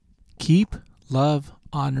Keep, love,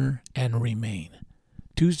 honor, and remain.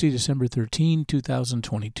 Tuesday, December 13,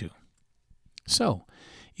 2022. So,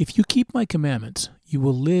 if you keep my commandments, you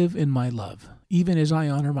will live in my love, even as I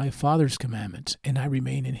honor my Father's commandments, and I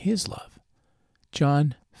remain in his love.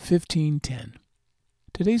 John 15:10.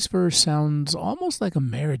 Today's verse sounds almost like a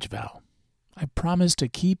marriage vow. I promise to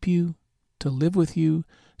keep you, to live with you,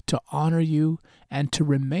 to honor you, and to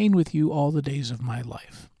remain with you all the days of my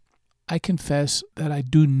life. I confess that I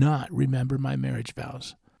do not remember my marriage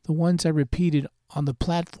vows, the ones I repeated on the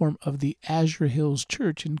platform of the Azure Hills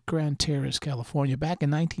Church in Grand Terrace, California, back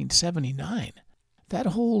in 1979. That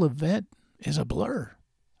whole event is a blur.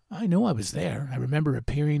 I know I was there. I remember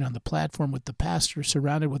appearing on the platform with the pastor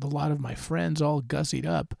surrounded with a lot of my friends all gussied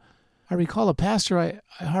up. I recall a pastor I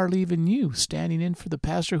hardly even knew standing in for the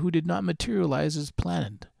pastor who did not materialize as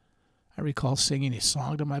planned. I recall singing a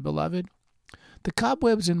song to my beloved. The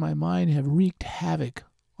cobwebs in my mind have wreaked havoc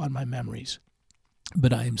on my memories,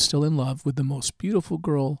 but I am still in love with the most beautiful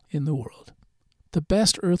girl in the world. The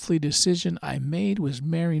best earthly decision I made was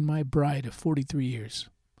marrying my bride of 43 years.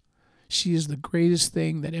 She is the greatest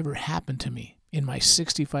thing that ever happened to me in my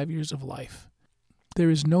 65 years of life. There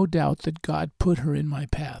is no doubt that God put her in my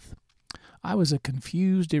path. I was a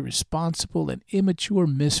confused, irresponsible, and immature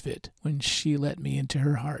misfit when she let me into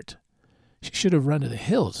her heart. She should have run to the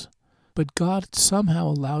hills, but God somehow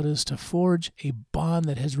allowed us to forge a bond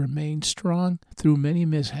that has remained strong through many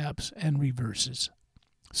mishaps and reverses.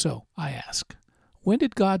 So, I ask, when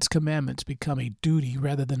did God's commandments become a duty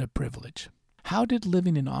rather than a privilege? How did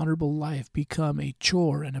living an honorable life become a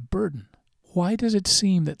chore and a burden? Why does it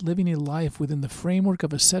seem that living a life within the framework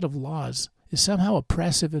of a set of laws is somehow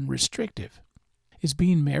oppressive and restrictive? Is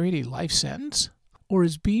being married a life sentence? Or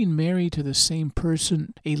is being married to the same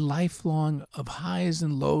person a lifelong of highs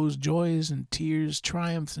and lows, joys and tears,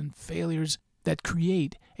 triumphs and failures that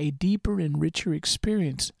create a deeper and richer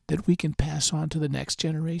experience that we can pass on to the next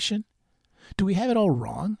generation? Do we have it all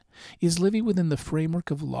wrong? Is living within the framework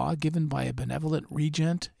of law given by a benevolent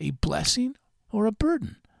regent a blessing or a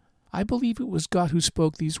burden? I believe it was God who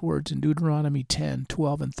spoke these words in Deuteronomy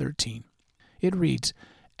 10:12 and 13. It reads,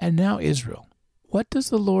 "And now, Israel, what does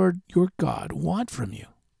the Lord your God want from you?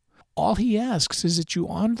 All he asks is that you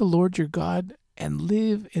honor the Lord your God and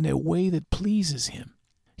live in a way that pleases him.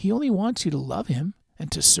 He only wants you to love him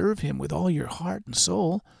and to serve him with all your heart and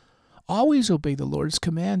soul. Always obey the Lord's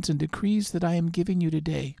commands and decrees that I am giving you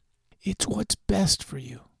today. It's what's best for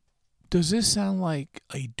you." Does this sound like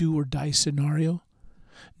a do-or-die scenario?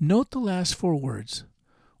 Note the last four words,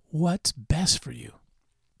 what's best for you.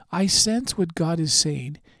 I sense what God is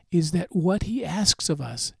saying is that what he asks of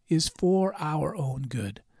us is for our own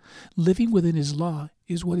good. Living within his law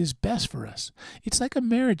is what is best for us. It's like a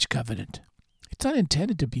marriage covenant. It's not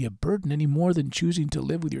intended to be a burden any more than choosing to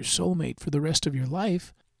live with your soulmate for the rest of your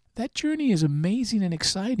life. That journey is amazing and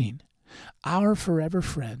exciting. Our forever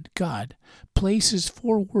friend, God, places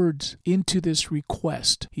four words into this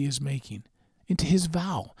request he is making, into his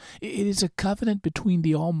vow. It is a covenant between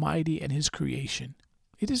the Almighty and his creation.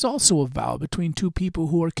 It is also a vow between two people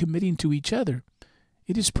who are committing to each other.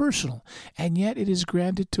 It is personal, and yet it is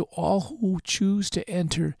granted to all who choose to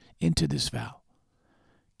enter into this vow.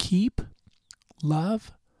 Keep,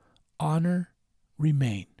 love, honor,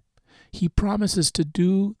 remain. He promises to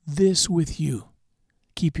do this with you.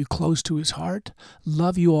 Keep you close to his heart,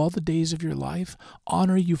 love you all the days of your life,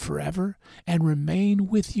 honor you forever, and remain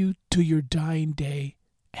with you to your dying day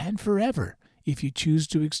and forever if you choose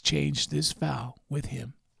to exchange this vow with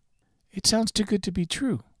him. It sounds too good to be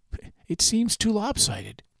true. It seems too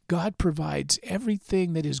lopsided. God provides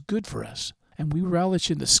everything that is good for us, and we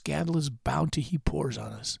relish in the scandalous bounty he pours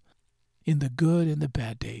on us. In the good and the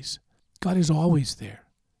bad days, God is always there,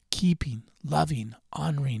 keeping, loving,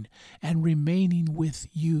 honoring, and remaining with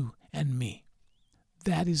you and me.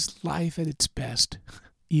 That is life at its best,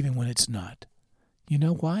 even when it's not. You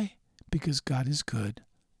know why? Because God is good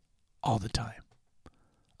all the time.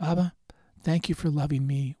 Abba, thank you for loving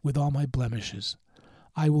me with all my blemishes.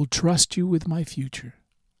 I will trust you with my future.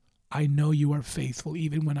 I know you are faithful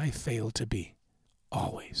even when I fail to be.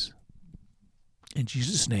 Always. In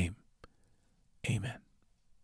Jesus' name, amen.